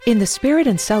In the spirit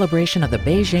and celebration of the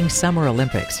Beijing Summer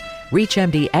Olympics,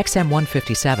 ReachMD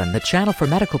XM157, the channel for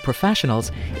medical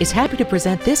professionals, is happy to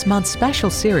present this month's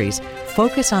special series,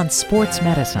 Focus on Sports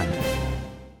Medicine.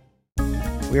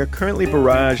 We are currently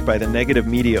barraged by the negative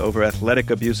media over athletic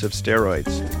abuse of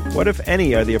steroids. What, if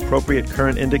any, are the appropriate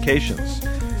current indications?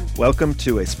 Welcome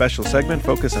to a special segment,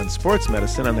 Focus on Sports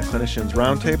Medicine, on the Clinicians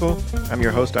Roundtable. I'm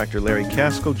your host, Dr. Larry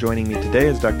Kaskel. Joining me today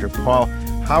is Dr. Paul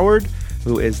Howard,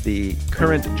 who is the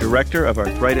current director of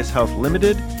Arthritis Health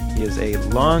Limited. He is a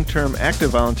long-term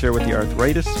active volunteer with the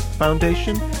Arthritis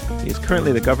Foundation. He is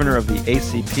currently the governor of the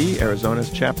ACP, Arizona's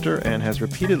chapter, and has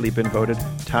repeatedly been voted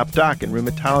top doc in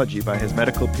rheumatology by his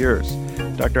medical peers.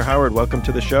 Dr. Howard, welcome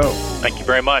to the show. Thank you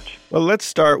very much. Well, let's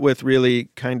start with really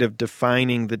kind of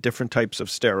defining the different types of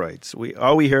steroids.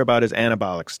 All we hear about is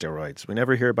anabolic steroids. We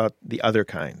never hear about the other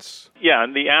kinds. Yeah,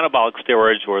 and the anabolic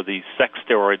steroids or the sex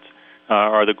steroids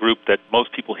are the group that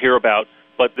most people hear about.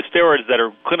 But the steroids that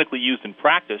are clinically used in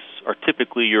practice are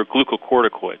typically your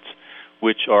glucocorticoids,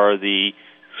 which are the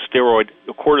steroid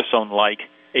cortisone-like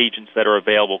agents that are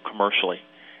available commercially.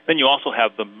 Then you also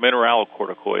have the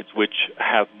mineralocorticoids, which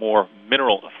have more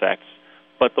mineral effects.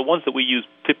 But the ones that we use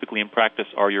typically in practice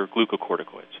are your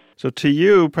glucocorticoids. So to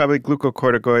you, probably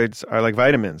glucocorticoids are like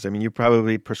vitamins. I mean, you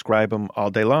probably prescribe them all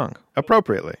day long,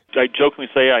 appropriately. I jokingly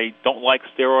say I don't like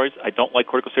steroids, I don't like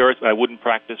corticosteroids, but I wouldn't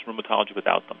practice rheumatology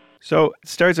without them. So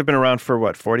steroids have been around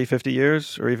for, 40, 50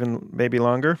 years, or even maybe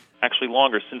longer? Actually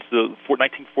longer, since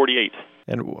 1948.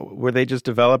 And were they just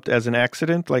developed as an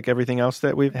accident, like everything else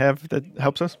that we have that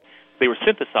helps us? They were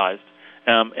synthesized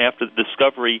after the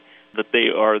discovery that they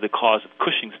are the cause of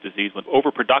Cushing's disease. When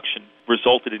overproduction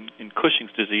resulted in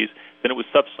Cushing's disease, then it was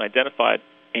subsequently identified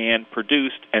and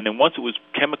produced, and then once it was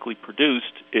chemically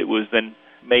produced, it was then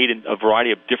made in a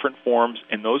variety of different forms,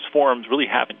 and those forms really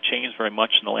haven't changed very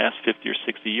much in the last 50 or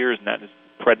 60 years, and that is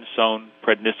prednisone,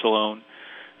 prednisolone,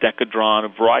 Decadron, a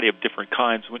variety of different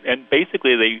kinds. And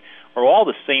basically they are all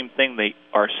the same thing. They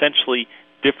are essentially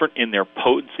different in their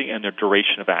potency and their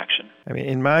duration of action. I mean,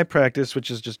 in my practice,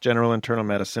 which is just general internal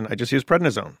medicine, I just use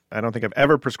prednisone. I don't think I've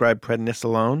ever prescribed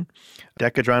prednisolone.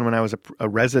 Decadron when I was a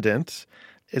resident.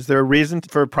 Is there a reason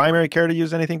for primary care to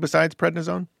use anything besides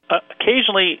prednisone?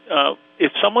 Occasionally,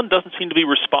 if someone doesn't seem to be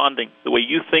responding the way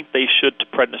you think they should to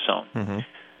prednisone,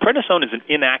 prednisone is an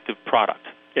inactive product.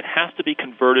 It has to be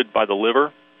converted by the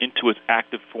liver into its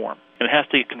active form, and it has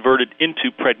to get converted into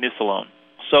prednisolone.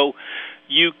 So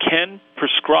you can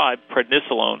prescribe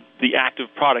prednisolone, the active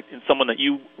product, in someone that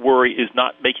you worry is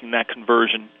not making that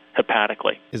conversion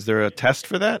hepatically. Is there a test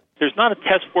for that? There's not a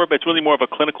test for it, but it's really more of a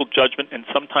clinical judgment, and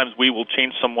sometimes we will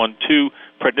change someone to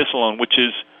prednisolone, which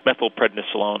is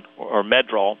methylprednisolone or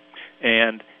Medrol,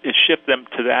 and shift them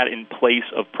to that in place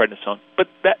of prednisone. But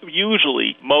that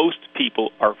usually most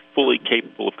people are fully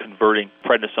capable of converting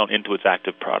prednisone into its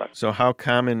active product. So how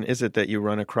common is it that you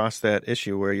run across that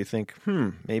issue where you think,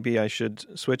 maybe I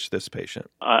should switch this patient?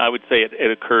 I would say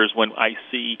it occurs when I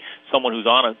see someone who's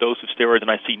on a dose of steroids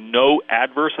and I see no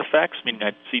adverse effects, meaning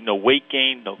I see no weight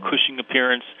gain, no Cushing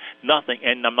appearance, nothing,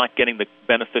 and I'm not getting the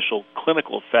beneficial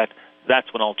clinical effect.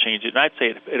 That's when I'll change it. And I'd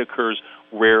say it occurs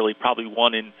rarely, probably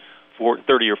 1 in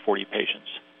 30 or 40 patients.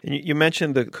 You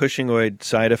mentioned the Cushingoid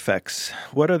side effects.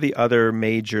 What are the other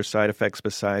major side effects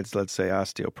besides, let's say,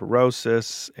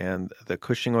 osteoporosis and the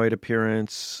Cushingoid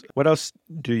appearance? What else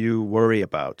do you worry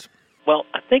about? Well,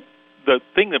 I think the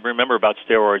thing to remember about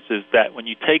steroids is that when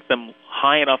you take them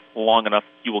high enough, long enough,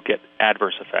 you will get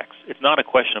adverse effects. It's not a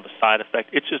question of a side effect.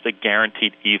 It's just a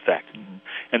guaranteed effect.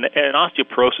 And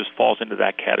osteoporosis falls into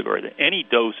that category, that any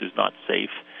dose is not safe,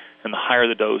 and the higher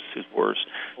the dose is worse.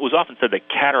 It was often said that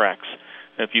cataracts,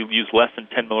 if you use less than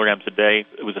 10 milligrams a day,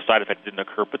 it was a side effect that didn't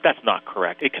occur, but that's not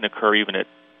correct. It can occur even at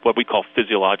what we call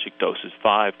physiologic doses,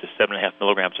 5 to 7.5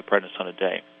 milligrams of prednisone a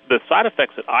day. The side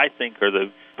effects that I think are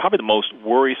probably the most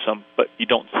worrisome, but you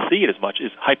don't see it as much,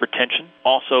 is hypertension,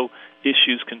 also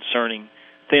issues concerning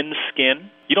thin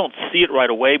skin. You don't see it right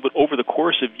away, but over the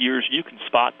course of years, you can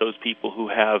spot those people who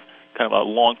have kind of a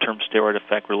long-term steroid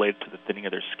effect related to the thinning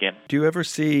of their skin. Do you ever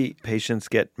see patients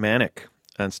get manic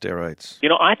on steroids?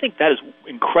 I think that is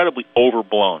incredibly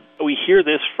overblown. We hear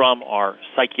this from our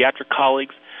psychiatric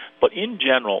colleagues, but in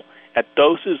general, at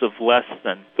doses of less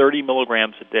than 30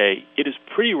 milligrams a day, it is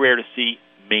pretty rare to see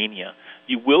mania.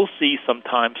 You will see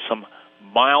sometimes some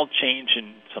mild change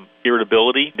in some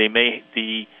irritability. They may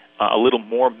be a little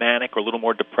more manic or a little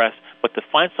more depressed, but to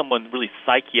find someone really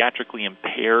psychiatrically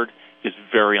impaired is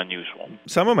very unusual.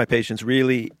 Some of my patients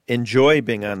really enjoy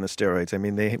being on the steroids. I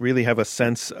mean, they really have a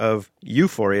sense of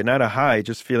euphoria, not a high,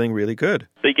 just feeling really good.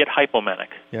 They get hypomanic.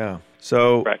 Yeah.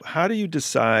 So Correct. How do you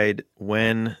decide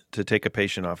when to take a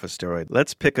patient off a steroid?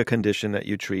 Let's pick a condition that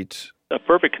you treat. A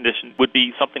perfect condition would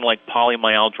be something like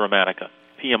polymyalgia rheumatica,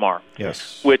 PMR,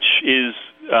 Yes. which is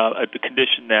a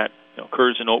condition that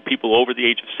occurs in people over the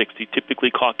age of 60,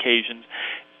 typically Caucasians,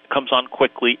 comes on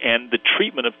quickly, and the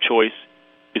treatment of choice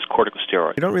is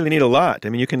corticosteroid. You don't really need a lot. I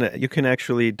mean, you can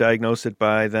actually diagnose it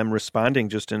by them responding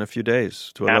just in a few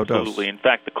days to a low dose. Absolutely. In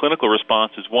fact, the clinical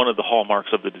response is one of the hallmarks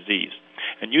of the disease.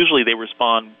 And usually they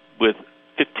respond with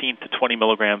 15 to 20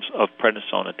 milligrams of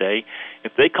prednisone a day.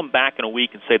 If they come back in a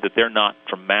week and say that they're not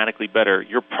dramatically better,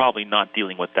 you're probably not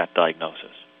dealing with that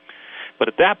diagnosis. But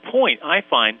at that point, I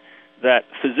find that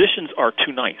physicians are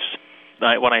too nice.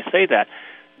 When I say that,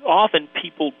 often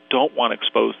people don't want to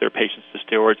expose their patients to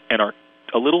steroids and are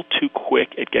a little too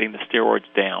quick at getting the steroids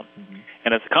down. Mm-hmm.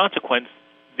 And as a consequence,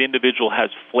 the individual has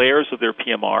flares of their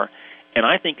PMR, and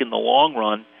I think in the long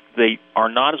run, they are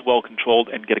not as well controlled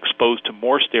and get exposed to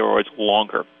more steroids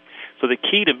longer. So the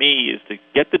key to me is to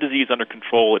get the disease under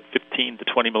control at 15 to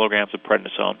 20 milligrams of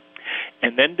prednisone,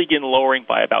 and then begin lowering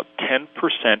by about 10%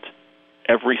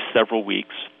 every several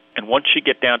weeks. And once you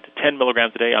get down to 10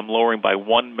 milligrams a day, I'm lowering by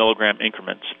 1 milligram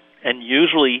increments. And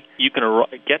usually you can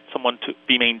get someone to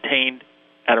be maintained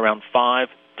at around 5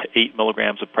 to 8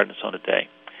 milligrams of prednisone a day.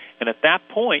 And at that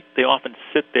point, they often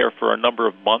sit there for a number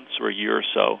of months or a year or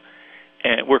so.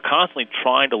 And we're constantly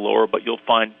trying to lower, but you'll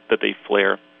find that they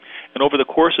flare. And over the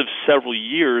course of several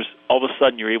years, all of a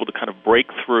sudden you're able to kind of break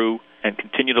through and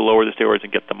continue to lower the steroids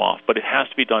and get them off. But it has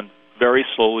to be done very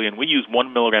slowly, and we use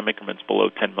 1 milligram increments below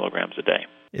 10 milligrams a day.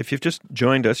 If you've just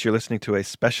joined us, you're listening to a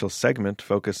special segment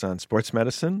focused on sports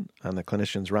medicine on the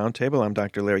Clinicians Roundtable. I'm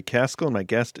Dr. Larry Kaskel. My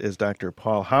guest is Dr.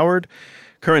 Paul Howard,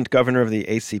 current governor of the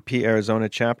ACP Arizona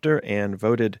chapter and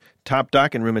voted top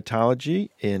doc in rheumatology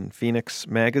in Phoenix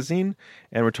Magazine.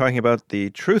 And we're talking about the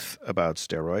truth about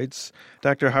steroids.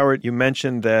 Dr. Howard, you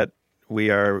mentioned that we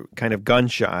are kind of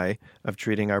gun-shy of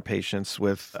treating our patients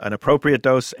with an appropriate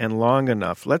dose and long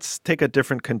enough. Let's take a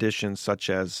different condition such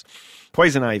as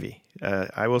poison ivy.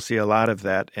 I will see a lot of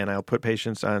that, and I'll put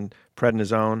patients on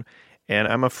prednisone, and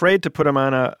I'm afraid to put them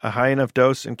on a high enough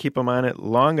dose and keep them on it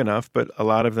long enough, but a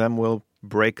lot of them will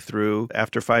break through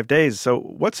after 5 days. So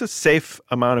what's a safe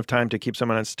amount of time to keep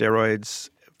someone on steroids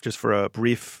just for a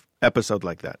brief episode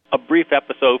like that? A brief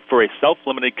episode for a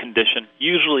self-limited condition,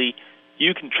 usually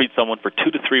you can treat someone for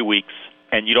 2 to 3 weeks,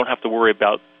 and you don't have to worry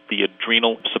about the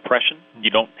adrenal suppression.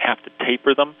 You don't have to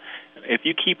taper them. If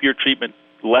you keep your treatment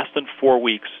less than 4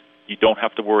 weeks, you don't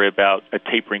have to worry about a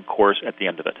tapering course at the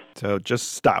end of it. So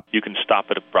just stop. You can stop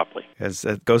it abruptly. As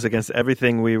it goes against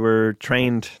everything we were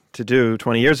trained to do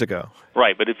 20 years ago.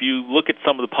 Right, but if you look at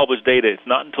some of the published data, it's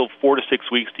not until 4 to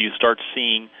 6 weeks do you start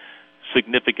seeing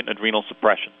significant adrenal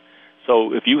suppression.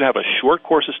 So if you have a short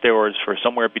course of steroids for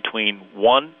somewhere between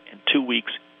 1 and 2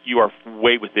 weeks, you are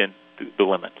way within the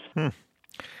limits.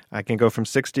 I can go from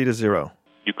 60 to 0.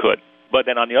 You could. But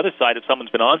then on the other side, if someone's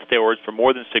been on steroids for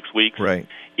more than 6 weeks, right,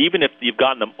 even if you've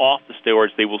gotten them off the steroids,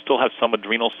 they will still have some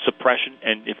adrenal suppression.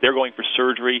 And if they're going for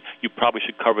surgery, you probably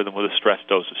should cover them with a stress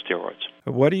dose of steroids.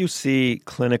 What do you see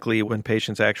clinically when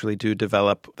patients actually do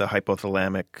develop the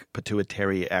hypothalamic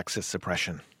pituitary axis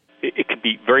suppression? It can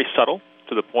be very subtle,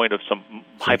 to the point of some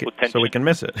hypotension. So we can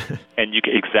miss it. And you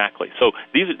can, exactly. So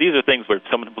these are things where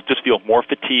someone will just feel more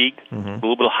fatigued, a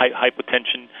little bit of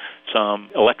hypotension, some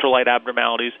electrolyte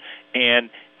abnormalities, and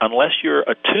unless you're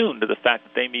attuned to the fact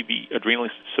that they may be adrenally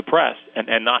suppressed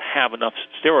and not have enough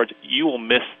steroids, you will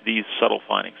miss these subtle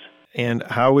findings. And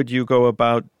how would you go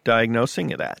about diagnosing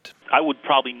that? I would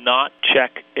probably not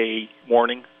check a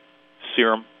morning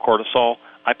serum cortisol.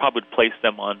 I probably would place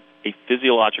them on a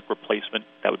physiologic replacement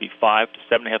that would be 5 to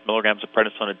 7.5 milligrams of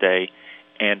prednisone a day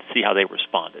and see how they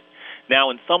responded. Now,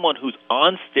 in someone who's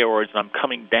on steroids and I'm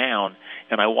coming down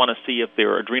and I want to see if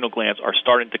their adrenal glands are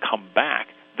starting to come back,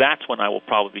 that's when I will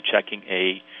probably be checking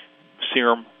a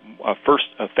serum, a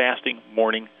fasting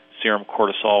morning serum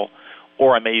cortisol,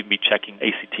 or I may even be checking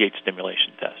ACTH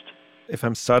stimulation test. If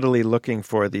I'm subtly looking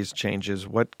for these changes,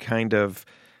 what kind of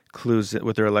clues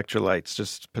with their electrolytes?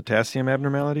 Just potassium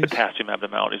abnormalities? Potassium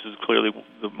abnormalities is clearly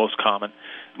the most common.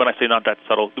 When I say not that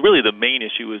subtle, really the main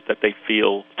issue is that they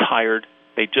feel tired.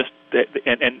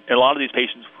 And a lot of these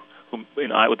patients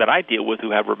that I deal with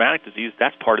who have rheumatic disease,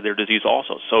 that's part of their disease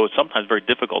also. So it's sometimes very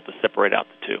difficult to separate out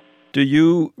the two. Do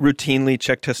you routinely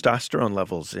check testosterone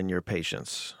levels in your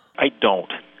patients? I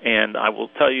don't. And I will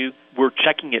tell you, we're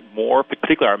checking it more,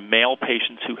 particularly our male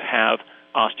patients who have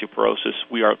osteoporosis,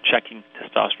 we are checking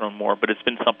testosterone more, but it's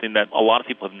been something that a lot of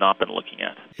people have not been looking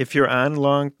at. If you're on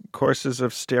long courses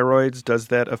of steroids, does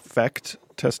that affect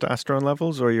testosterone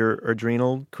levels or your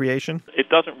adrenal creation? It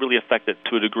doesn't really affect it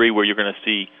to a degree where you're going to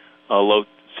see a low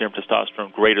serum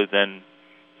testosterone greater than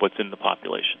what's in the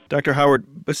population. Dr.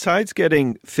 Howard, besides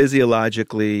getting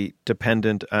physiologically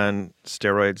dependent on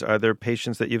steroids, are there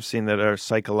patients that you've seen that are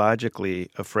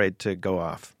psychologically afraid to go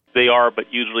off? They are,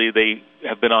 but usually they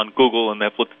have been on Google and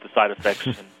they've looked at the side effects,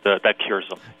 and that cures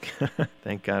them.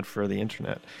 Thank God for the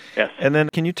internet. Yes. And then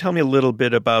can you tell me a little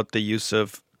bit about the use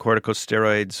of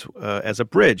corticosteroids as a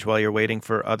bridge while you're waiting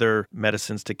for other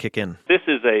medicines to kick in? This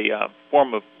is a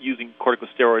form of using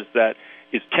corticosteroids that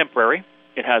is temporary.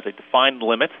 It has a defined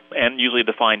limit and usually a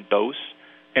defined dose,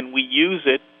 and we use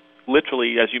it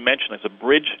literally, as you mentioned, as a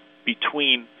bridge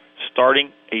between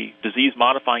starting a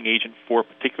disease-modifying agent for a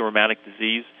particular rheumatic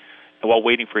disease and while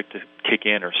waiting for it to kick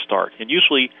in or start. And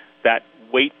usually that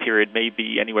wait period may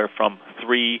be anywhere from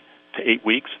 3 to 8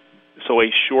 weeks. So a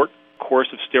short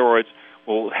course of steroids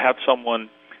will have someone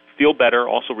feel better,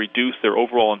 also reduce their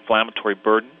overall inflammatory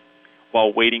burden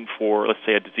while waiting for, let's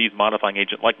say, a disease-modifying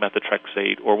agent like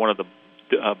methotrexate or one of the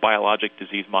biologic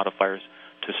disease modifiers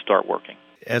to start working.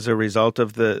 As a result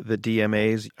of the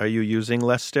DMAs, are you using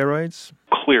less steroids?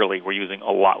 Clearly, we're using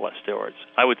a lot less steroids.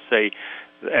 I would say,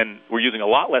 and we're using a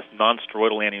lot less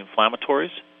non-steroidal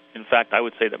anti-inflammatories. In fact, I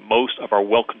would say that most of our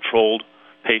well-controlled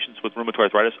patients with rheumatoid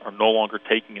arthritis are no longer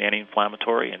taking an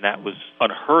anti-inflammatory, and that was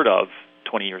unheard of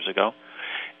 20 years ago.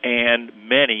 And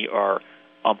many are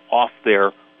off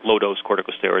their low-dose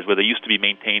corticosteroids, where they used to be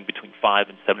maintained between 5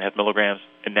 and 7.5 milligrams,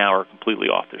 and now are completely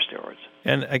off their steroids.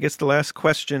 And I guess the last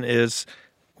question is,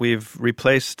 we've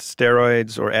replaced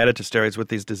steroids or added to steroids with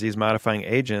these disease-modifying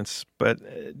agents, but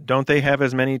don't they have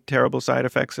as many terrible side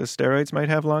effects as steroids might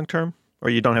have long-term? Or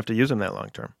you don't have to use them that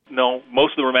long-term? No,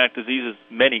 most of the rheumatic diseases,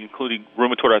 many, including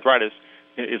rheumatoid arthritis,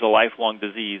 is a lifelong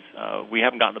disease. We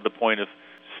haven't gotten to the point of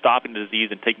stopping the disease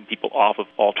and taking people off of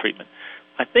all treatment.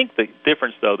 I think the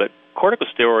difference, though, that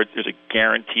corticosteroids, there's a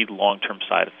guaranteed long-term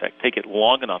side effect. Take it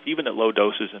long enough, even at low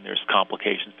doses, and there's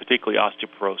complications, particularly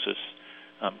osteoporosis,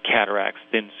 cataracts,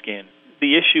 thin skin.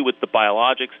 The issue with the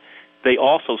biologics, they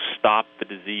also stop the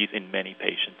disease in many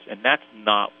patients, and that's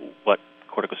not what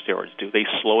corticosteroids do. They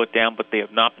slow it down, but they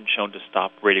have not been shown to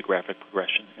stop radiographic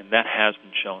progression, and that has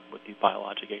been shown with these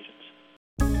biologic agents.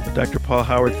 Dr. Paul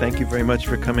Howard, thank you very much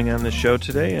for coming on the show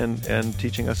today and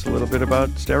teaching us a little bit about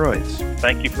steroids.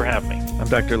 Thank you for having me. I'm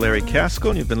Dr. Larry Kaskel,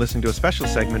 and you've been listening to a special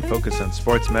segment focused on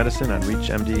sports medicine on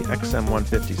ReachMD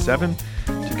XM157.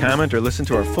 To comment or listen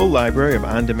to our full library of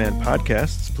on-demand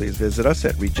podcasts, please visit us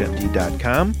at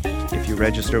reachmd.com. If you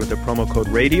register with the promo code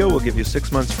RADIO, we'll give you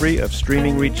 6 months free of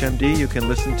streaming ReachMD you can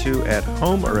listen to at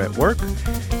home or at work.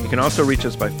 You can also reach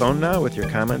us by phone now with your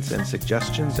comments and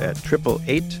suggestions at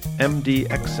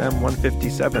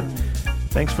 888-MD-XM157.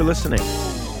 Thanks for listening.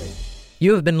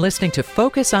 You have been listening to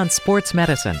Focus on Sports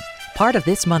Medicine, part of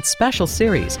this month's special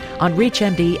series on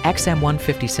ReachMD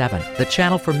XM157, the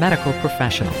channel for medical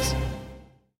professionals.